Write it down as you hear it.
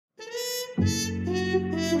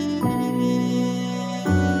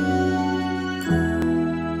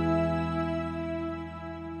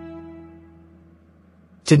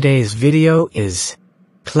Today's video is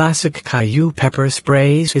Classic Caillou pepper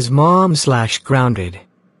sprays his mom/grounded.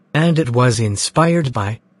 And it was inspired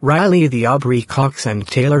by Riley the Aubrey Cox and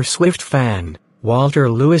Taylor Swift fan, Walter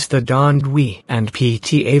Lewis the Don Dwee and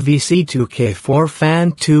PTAVC2K4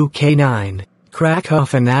 fan 2K9, Krakow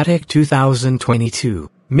Fanatic 2022,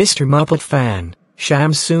 Mr. Muppet fan,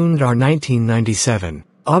 Shamsundar 1997,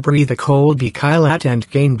 Aubrey the Colby Kylat and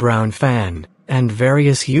Gain Brown fan, and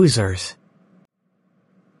various users.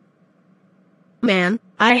 Man,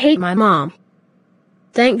 I hate my mom.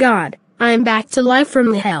 Thank God, I'm back to life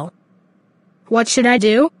from hell. What should I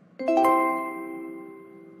do?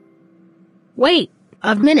 Wait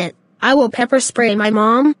a minute, I will pepper spray my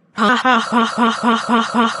mom. Ha ha ha ha ha ha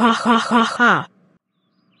ha ha ha ha ha.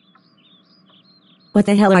 What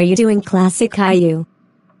the hell are you doing, Classic Caillou?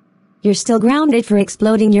 You're still grounded for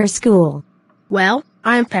exploding your school. Well,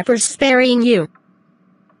 I'm pepper spraying you.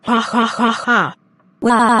 Ha ha ha ha.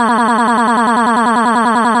 Wah!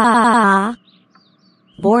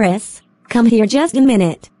 Boris, come here just a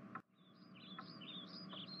minute.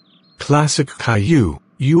 Classic Caillou,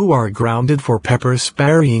 you are grounded for pepper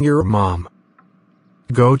spraying your mom.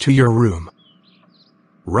 Go to your room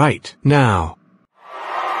right now.